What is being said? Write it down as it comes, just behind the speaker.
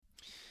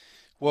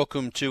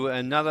Welcome to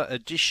another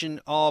edition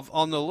of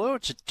On the Lure.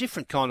 It's a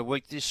different kind of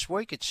week this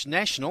week. It's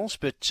Nationals,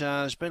 but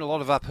there's been a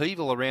lot of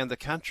upheaval around the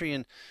country,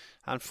 and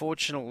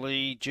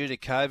unfortunately, due to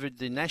COVID,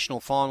 the national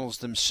finals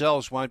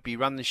themselves won't be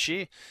run this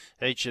year.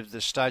 Each of the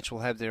states will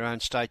have their own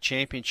state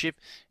championship,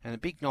 and a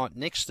big night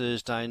next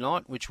Thursday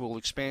night, which we'll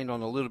expand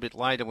on a little bit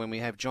later when we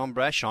have John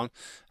Brash on,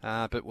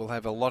 but we'll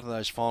have a lot of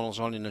those finals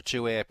on in a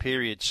 2-hour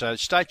period. So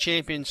state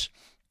champions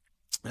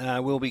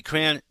will be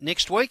crowned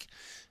next week.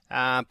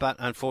 But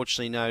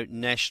unfortunately no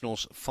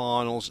Nationals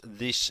finals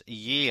this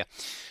year.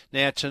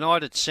 Now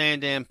tonight at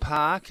Sandown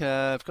Park,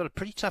 I've got a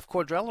pretty tough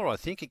quadrella, I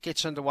think. It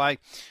gets underway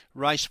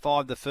race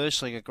 5, the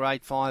first leg, a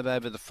grade 5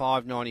 over the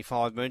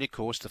 595 metre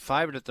course. The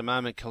favourite at the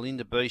moment,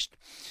 Kalinda Beast,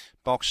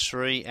 box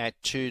 3 at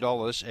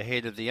 $2,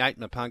 ahead of the 8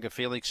 Mapunga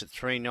Felix at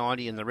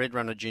 $3.90 and the Red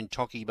Runner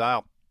Gintoki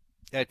Bale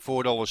at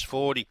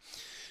 $4.40.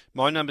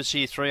 My number's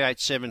here,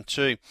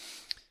 3872.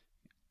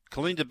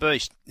 Kalinda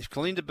Beast. If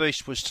Kalinda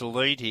Beast was to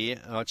lead here,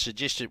 I'd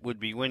suggest it would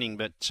be winning,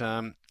 but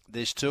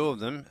there's two of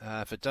them.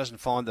 If it doesn't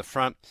find the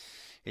front,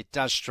 it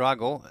does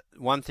struggle.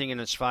 One thing in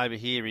its favour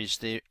here is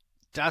there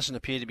doesn't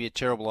appear to be a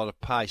terrible lot of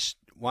pace.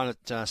 One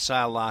at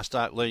Sale last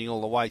start leading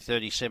all the way,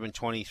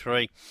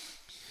 37.23.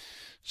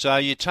 So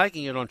you're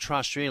taking it on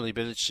trust really,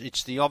 but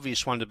it's the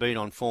obvious one to beat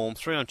on form.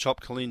 3 on top,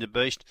 Kalinda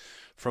Beast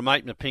from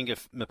 8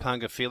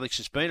 Mapunga Felix.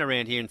 It's been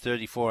around here in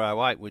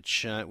 34.08,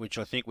 which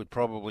I think would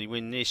probably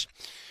win this.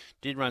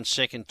 Did run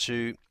second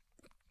to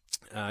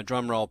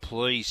Drumroll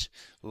Please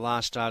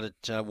last start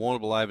at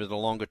Warrnambool over the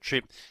longer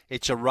trip.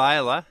 It's a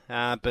railer,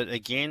 but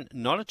again,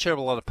 not a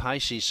terrible lot of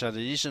pace here, so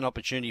there is an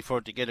opportunity for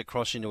it to get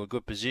across into a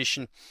good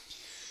position.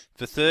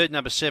 For third,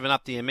 number 7,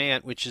 Up the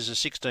Amount, which is a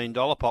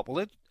 $16 pop. Well,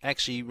 it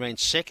actually ran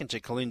second to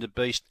Kalinda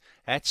Beast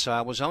at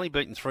Sale, was only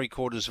beaten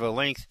 3/4 of a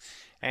length,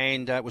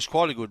 and it was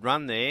quite a good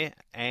run there,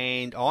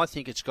 and I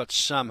think it's got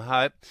some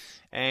hope.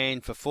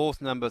 And for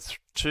fourth, number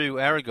 2,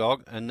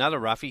 Aragog, another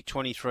roughie,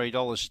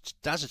 $23. It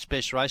does its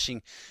best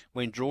racing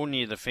when drawn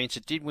near the fence.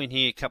 It did win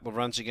here a couple of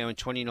runs ago in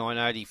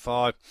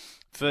 29.85.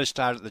 First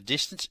start at the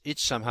distance.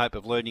 It's some hope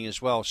of leading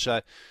as well. So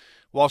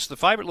whilst the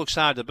favourite looks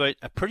hard to beat,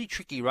 a pretty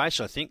tricky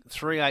race, I think.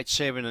 3, 8,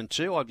 7 and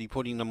 2, I'd be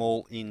putting them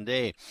all in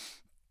there.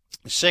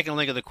 The second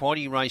leg of the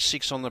quaddie, race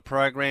 6 on the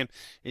program,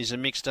 is a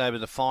mixed over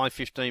the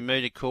 5.15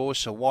 metre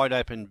course, a wide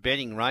open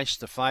betting race.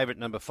 The favourite,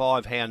 number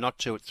 5, How Not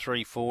To, at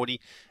 $3.40,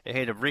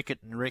 ahead of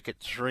Rickett and Rick at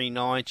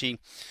 $3.90,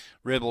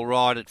 Rebel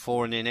Ride at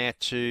 4, and then out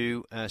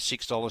to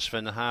 $6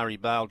 for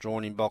Nahari Bale,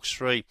 drawn in box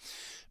 3.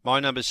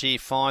 My numbers here,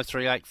 5,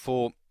 3, 8,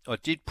 4. I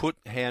did put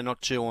How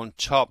Not To on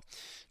top.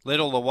 Led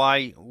all the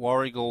way,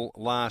 Warragul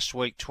last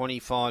week,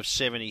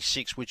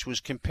 25.76, which was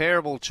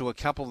comparable to a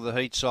couple of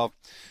the heats of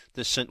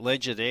the St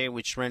Ledger there,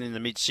 which ran in the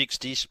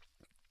mid-60s.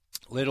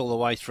 Led all the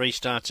way 3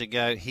 starts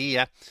ago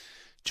here,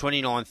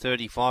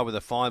 29.35 with a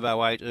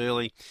 5.08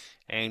 early,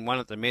 and one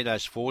at the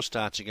Meadows 4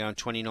 starts ago in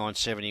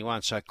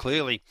 29.71. So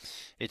clearly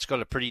it's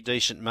got a pretty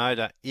decent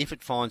motor if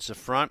it finds the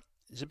front.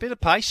 There's a bit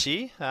of pace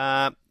here.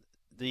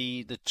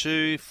 The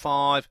 2,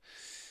 5,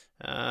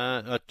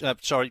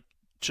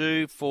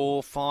 2,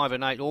 4, 5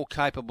 and 8, all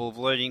capable of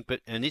leading,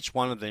 and it's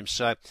one of them.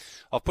 So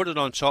I've put it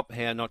on top,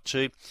 How Not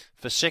To.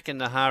 For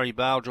second, Nahari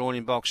Bale, drawn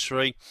in box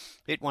 3.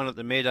 It won at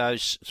the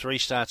Meadows 3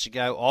 starts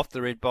ago, off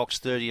the red box,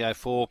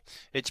 30.04.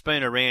 It's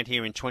been around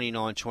here in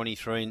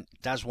 29.23 and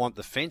does want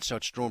the fence, so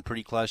it's drawn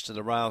pretty close to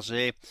the rails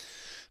there.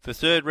 For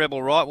third,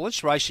 Rebel Right. Well,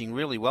 it's racing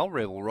really well,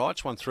 Rebel Right.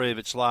 It's won 3 of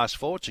its last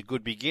 4. It's a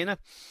good beginner.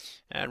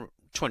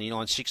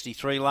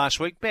 29.63 last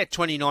week. About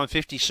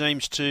 29.50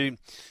 seems to be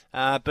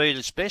at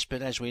its best,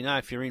 but as we know,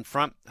 if you're in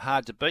front,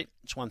 hard to beat.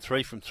 It's won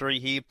 3 from 3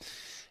 here.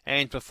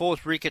 And for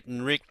fourth, Rickett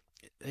and Rick,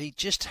 he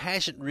just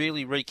hasn't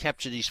really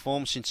recaptured his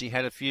form since he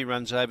had a few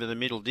runs over the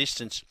middle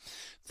distance.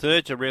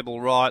 Third to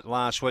Rebel Right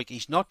last week.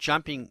 He's not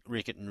jumping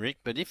Rickett and Rick,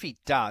 but if he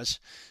does,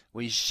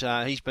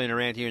 he's been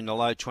around here in the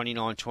low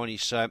 29.20,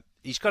 so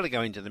he's got to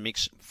go into the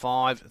mix.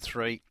 5,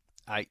 3,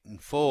 8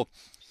 and 4.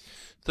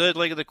 Third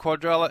leg of the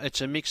quadrella, it's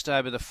a mixed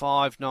over the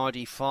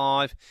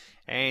 5.95,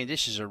 and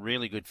this is a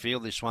really good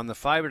field, this one. The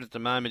favourite at the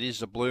moment is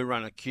the Blue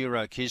Runner,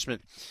 Kuro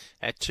Kismet,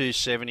 at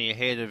 $2.70,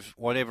 ahead of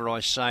Whatever I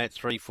Say at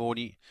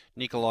 $3.40,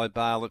 Nikolai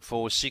Bale at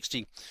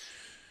 $4.60.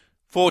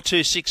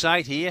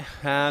 4.268 here.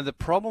 The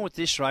problem with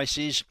this race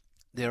is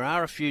there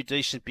are a few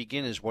decent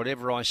beginners.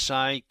 Whatever I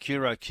Say,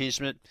 Kuro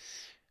Kismet,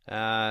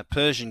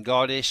 Persian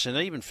Goddess, and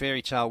even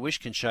Fairy Tale Wish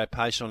can show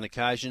pace on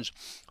occasions.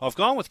 I've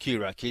gone with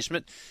Kuro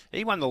Kismet.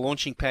 He won the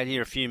launching pad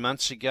here a few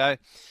months ago.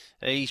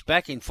 He's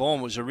back in form.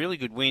 It was a really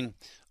good win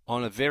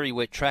on a very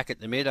wet track at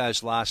the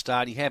Meadows last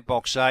start. He had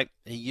box 8.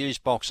 He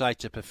used box 8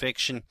 to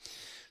perfection.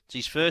 It's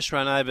his first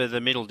run over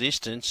the middle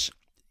distance.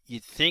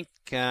 You'd think,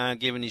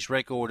 given his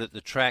record at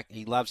the track,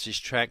 he loves this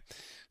track,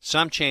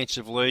 some chance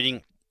of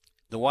leading.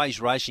 The way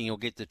he's racing, he'll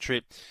get the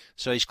trip.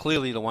 So he's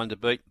clearly the one to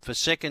beat. For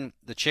second,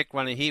 the Czech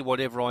runner here,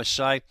 Whatever I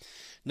Say.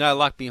 No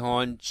luck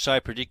behind, so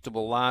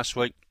predictable last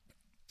week.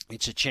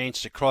 It's a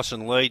chance to cross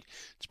and lead.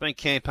 It's been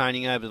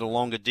campaigning over the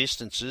longer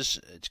distances.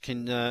 It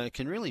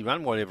can really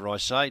run Whatever I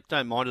Say.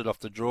 Don't mind it off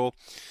the draw.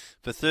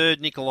 For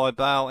third, Nikolai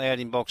Bale out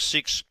in box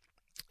 6.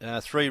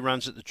 3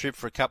 runs at the trip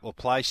for a couple of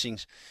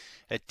placings.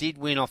 It did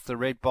win off the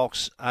red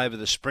box over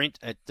the sprint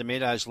at the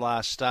Meadows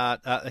last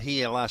start,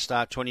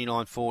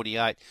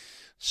 29.48.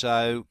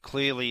 So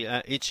clearly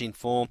it's in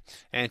form.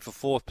 And for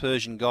fourth,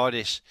 Persian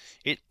Goddess,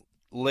 it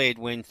led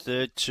when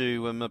third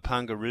to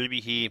Mapunga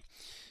Ruby here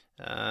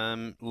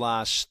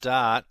last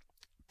start.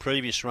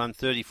 Previous run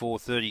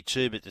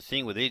 34.32, but the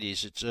thing with it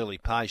is it's early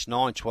pace,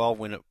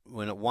 9.12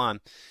 when it won,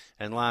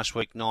 and last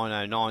week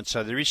 9.09.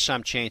 So there is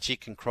some chance it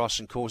can cross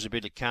and cause a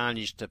bit of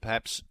carnage to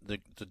perhaps the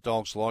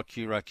dogs like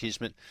Hero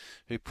Kismet,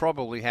 who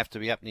probably have to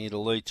be up near the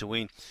lead to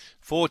win.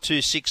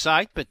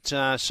 4.268, but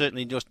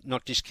certainly just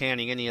not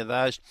discounting any of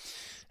those.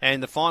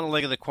 And the final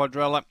leg of the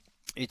quadrella,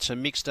 it's a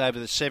mixed over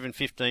the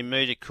 7.15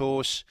 metre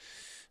course.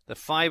 The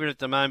favourite at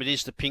the moment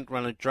is the pink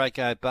runner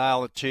Draco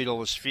Bale at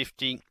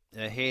 $2.50.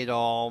 Ahead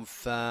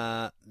of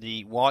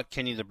the white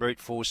Kenny the Brute,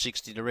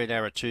 $4.60. The red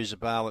Aratuzza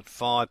Bale at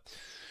 $5.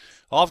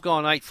 I've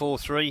gone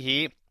 8.43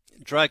 here.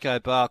 Draco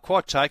Bale,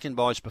 quite taken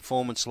by his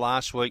performance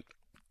last week.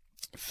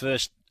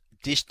 First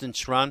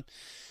distance run,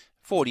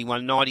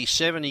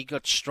 41.97. He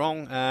got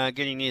strong,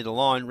 getting near the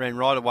line, ran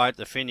right away at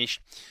the finish.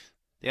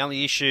 The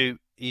only issue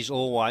is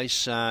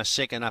always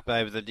second up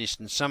over the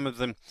distance. Some of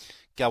them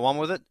go on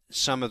with it.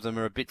 Some of them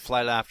are a bit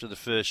flat after the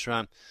first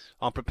run.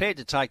 I'm prepared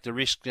to take the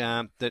risk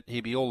that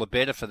he'll be all the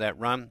better for that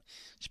run.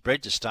 He's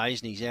bred to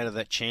stays and he's out of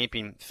that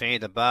champion,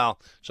 Fanta Bale.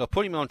 So I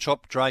put him on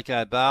top,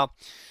 Draco Bale.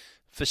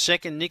 For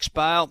second, Nix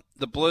Bale,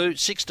 the blue,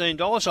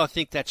 $16. I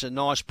think that's a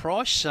nice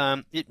price.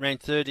 It ran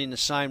third in the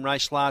same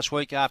race last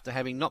week after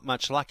having not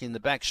much luck in the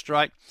back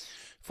straight.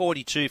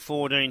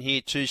 42.14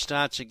 here, 2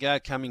 starts ago,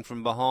 coming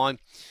from behind.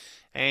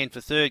 And for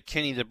third,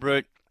 Kenny the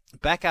Brute,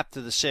 back up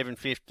to the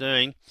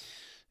 7.15.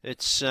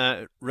 Its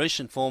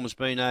recent form has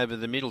been over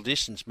the middle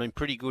distance, been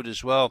pretty good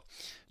as well.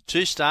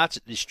 2 starts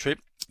at this trip,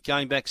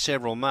 going back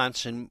several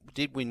months, and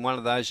did win one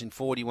of those in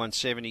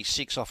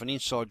 41.76 off an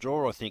inside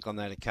draw, I think, on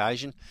that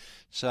occasion.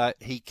 So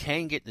he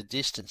can get the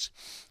distance.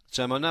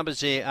 So my numbers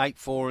there, 8,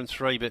 4 and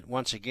 3, but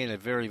once again, a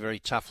very, very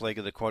tough leg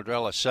of the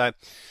quadrella. So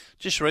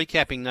just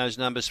recapping those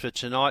numbers for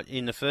tonight.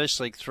 In the first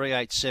leg,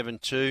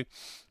 3.872,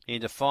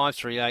 into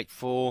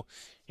 5.384,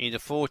 into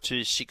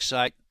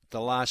 4.268. The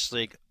last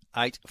leg,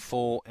 8,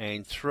 4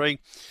 and 3.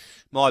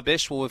 My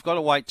best, well, we've got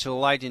to wait till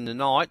late in the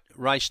night.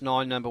 Race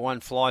 9, number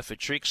 1, Fly for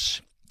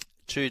Tricks,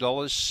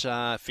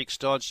 $2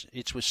 fixed odds.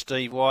 It's with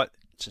Steve White.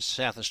 It's a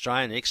South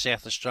Australian,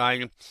 ex-South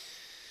Australian.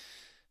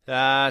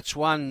 It's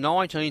won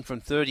 19 from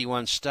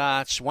 31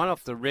 starts. One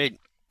off the red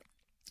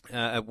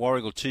at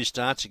Warragul 2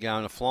 starts ago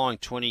and a flying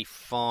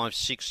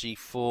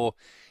 25.64.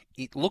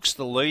 It looks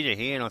the leader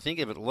here, and I think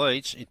if it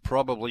leads, it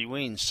probably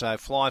wins. So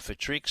Fly for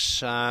Tricks.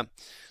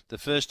 The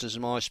first is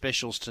my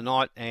specials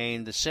tonight,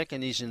 and the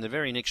second is in the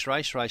very next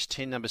race, race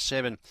 10, number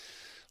 7,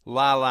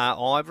 La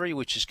La Ivory,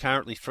 which is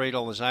currently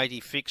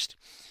 $3.80 fixed.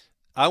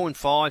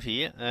 0-5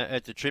 here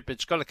at the trip.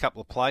 It's got a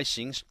couple of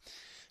placings.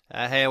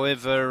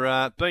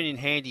 However, been in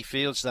handy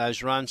fields,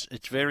 those runs.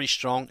 It's very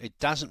strong. It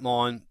doesn't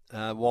mind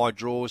wide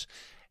draws.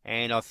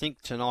 And I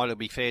think tonight it'll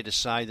be fair to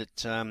say that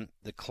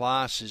the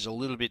class is a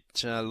little bit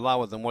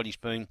lower than what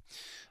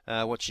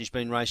she's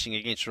been racing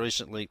against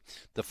recently.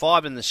 The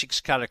 5 and the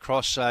 6 cut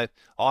across, so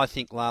I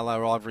think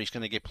Lala Ivory's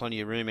going to get plenty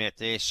of room out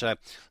there. So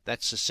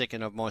that's the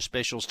second of my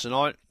specials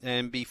tonight.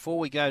 And before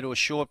we go to a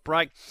short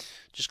break,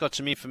 just got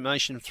some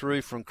information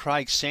through from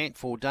Craig Sant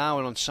for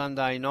Darwin on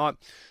Sunday night.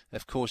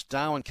 Of course,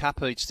 Darwin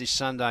Cup heats this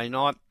Sunday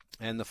night,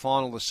 and the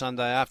final the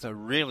Sunday after.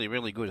 Really,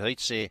 really good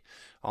heats there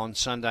on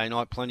Sunday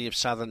night. Plenty of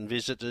southern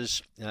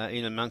visitors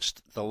in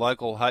amongst the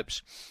local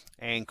hopes.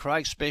 And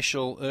Craig's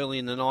special early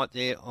in the night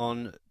there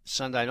on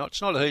Sunday night.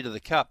 It's not a heat of the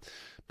Cup,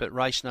 but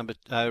race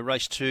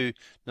 2,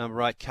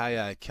 number 8,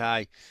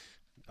 KOK.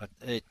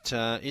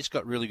 It's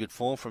got really good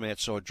form from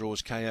outside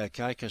draws,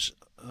 KOK, because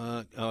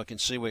I can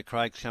see where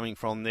Craig's coming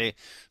from there.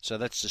 So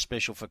that's the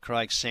special for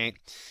Craig Sant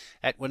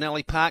at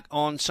Winnelli Park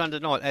on Sunday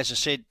night. As I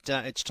said,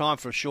 it's time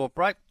for a short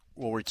break.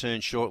 We'll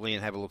return shortly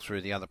and have a look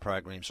through the other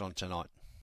programs on tonight.